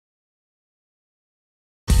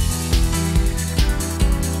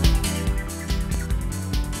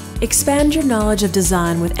Expand your knowledge of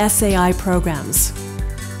design with SAI programs.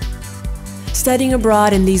 Studying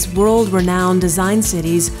abroad in these world-renowned design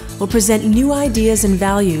cities will present new ideas and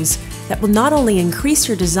values that will not only increase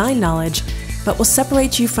your design knowledge, but will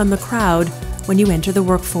separate you from the crowd when you enter the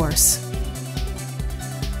workforce.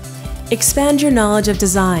 Expand your knowledge of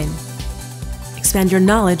design. Expand your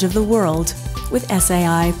knowledge of the world with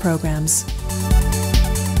SAI programs.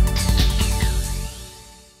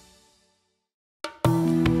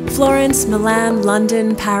 Florence, Milan,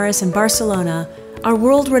 London, Paris, and Barcelona are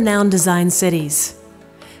world-renowned design cities.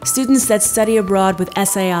 Students that study abroad with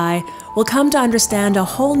SAI will come to understand a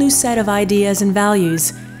whole new set of ideas and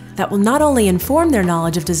values that will not only inform their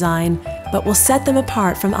knowledge of design, but will set them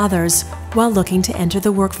apart from others while looking to enter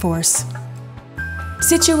the workforce.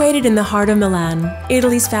 Situated in the heart of Milan,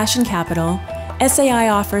 Italy's fashion capital, SAI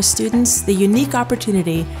offers students the unique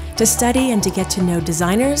opportunity to study and to get to know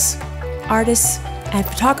designers, artists, and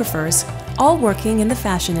photographers, all working in the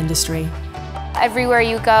fashion industry. Everywhere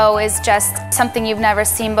you go is just something you've never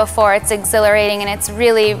seen before. It's exhilarating and it's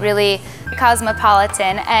really, really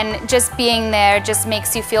cosmopolitan, and just being there just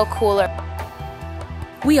makes you feel cooler.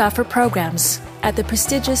 We offer programs at the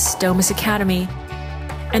prestigious Domus Academy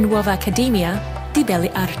and Nuova Accademia di Belle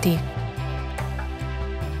Arti.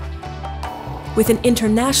 With an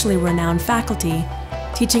internationally renowned faculty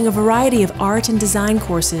teaching a variety of art and design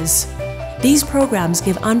courses, these programs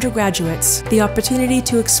give undergraduates the opportunity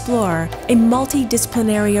to explore a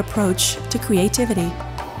multidisciplinary approach to creativity.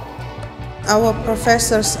 Our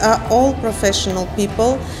professors are all professional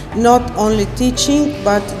people, not only teaching,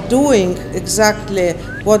 but doing exactly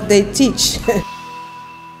what they teach.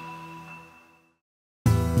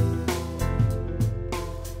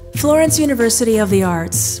 Florence University of the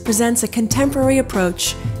Arts presents a contemporary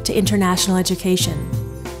approach to international education.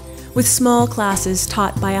 With small classes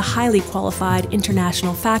taught by a highly qualified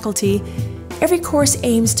international faculty, every course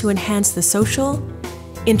aims to enhance the social,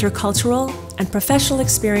 intercultural, and professional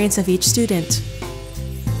experience of each student.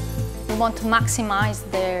 We want to maximize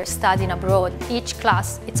their studying abroad. Each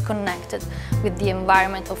class is connected with the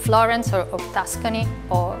environment of Florence or of Tuscany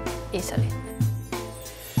or Italy.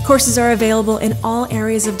 Courses are available in all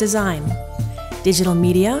areas of design: digital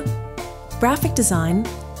media, graphic design,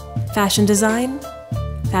 fashion design,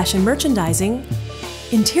 fashion merchandising,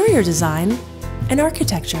 interior design, and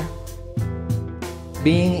architecture.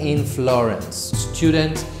 Being in Florence,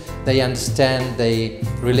 students, they understand the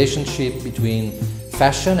relationship between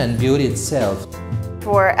fashion and beauty itself.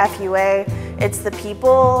 For FUA, it's the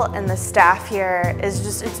people and the staff here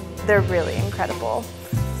they're really incredible.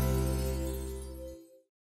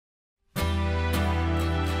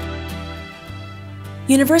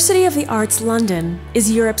 University of the Arts London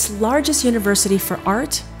is Europe's largest university for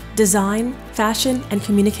art, design, fashion, and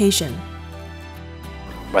communication.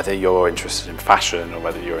 Whether you're interested in fashion or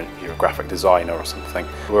whether you're a graphic designer or something,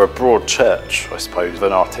 we're a broad church, I suppose, of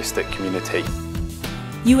an artistic community.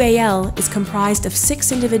 UAL is comprised of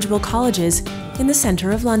 6 individual colleges in the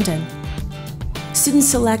centre of London. Students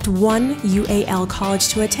select one UAL college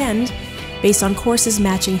to attend based on courses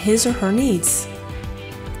matching his or her needs.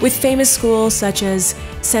 With famous schools such as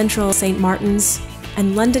Central St. Martin's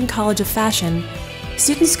and London College of Fashion,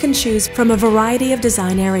 students can choose from a variety of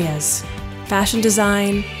design areas. Fashion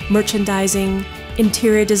design, merchandising,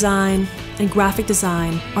 interior design, and graphic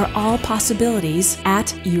design are all possibilities at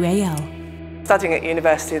UAL. Studying at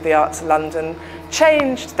University of the Arts London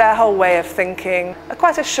changed their whole way of thinking.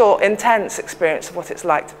 Quite a short, intense experience of what it's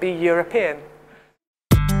like to be European.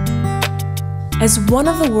 As one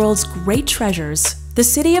of the world's great treasures, the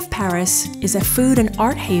city of Paris is a food and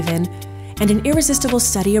art haven and an irresistible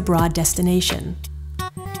study abroad destination.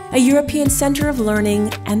 A European center of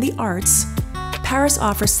learning and the arts, Paris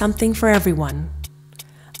offers something for everyone.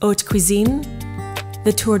 Haute cuisine,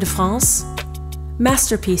 the Tour de France,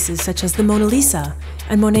 masterpieces such as the Mona Lisa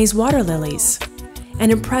and Monet's water lilies, and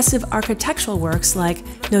impressive architectural works like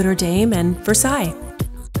Notre Dame and Versailles.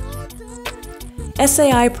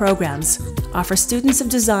 SAI programs offer students of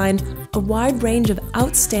design a wide range of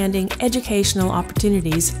outstanding educational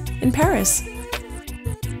opportunities in Paris.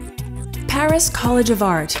 Paris College of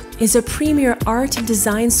Art is a premier art and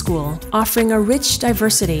design school offering a rich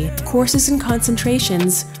diversity of courses and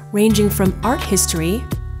concentrations ranging from art history,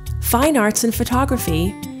 fine arts and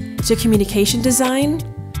photography, to communication design,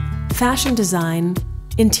 fashion design,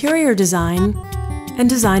 interior design, and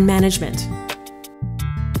design management.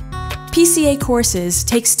 PCA courses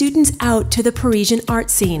take students out to the Parisian art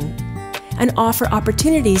scene and offer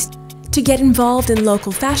opportunities to get involved in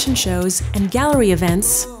local fashion shows and gallery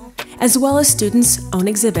events, as well as students' own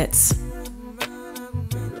exhibits.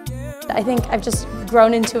 I think I've just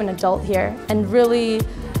grown into an adult here and really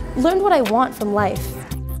learned what I want from life.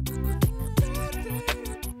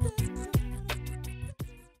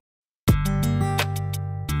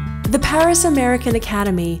 The Paris American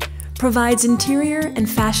Academy provides interior and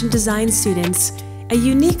fashion design students a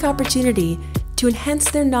unique opportunity to enhance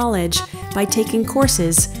their knowledge by taking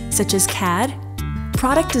courses such as CAD,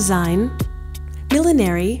 product design,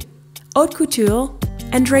 millinery, haute couture,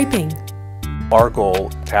 and draping. Our goal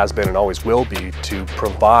has been and always will be to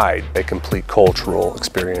provide a complete cultural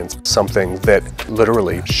experience, something that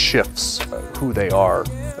literally shifts who they are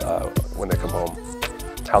when they come home,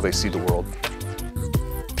 how they see the world.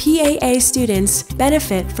 PAA students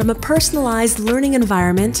benefit from a personalized learning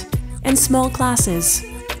environment and small classes.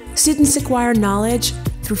 Students acquire knowledge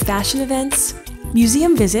through fashion events,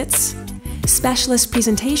 museum visits, specialist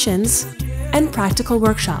presentations, and practical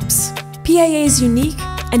workshops. PAA's unique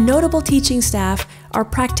and notable teaching staff are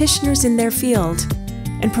practitioners in their field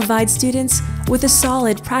and provide students with a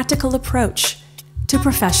solid practical approach to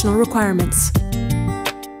professional requirements.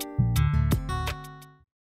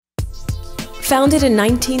 Founded in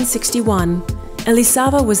 1961,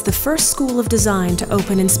 Elizaba was the first school of design to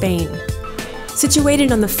open in Spain.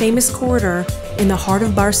 Situated on the famous corridor in the heart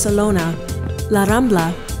of Barcelona, La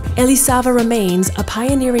Rambla, Elizaba remains a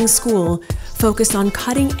pioneering school focused on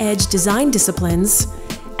cutting-edge design disciplines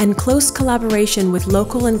and close collaboration with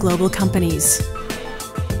local and global companies.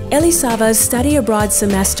 Elizaba's study abroad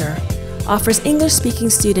semester offers English-speaking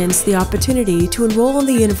students the opportunity to enroll in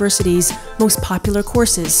the university's most popular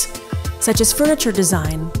courses, such as furniture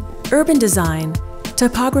design, urban design,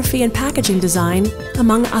 typography and packaging design,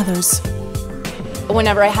 among others.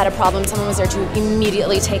 Whenever I had a problem, someone was there to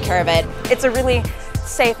immediately take care of it. It's a really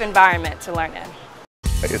safe environment to learn in.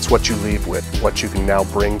 It's what you leave with, what you can now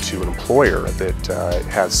bring to an employer that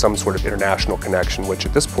has some sort of international connection, which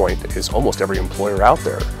at this point is almost every employer out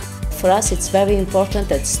there. For us, it's very important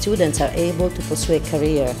that students are able to pursue a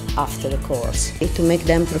career after the course, to make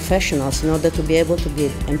them professionals in order to be able to be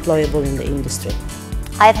employable in the industry.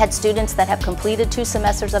 I've had students that have completed 2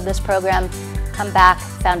 semesters of this program, come back,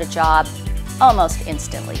 found a job almost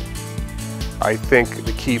instantly. I think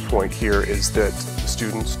the key point here is that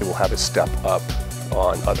students will have a step up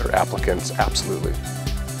on other applicants, absolutely.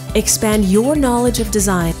 Expand your knowledge of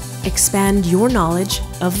design, expand your knowledge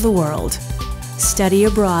of the world. Study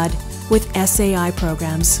abroad with SAI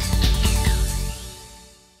programs.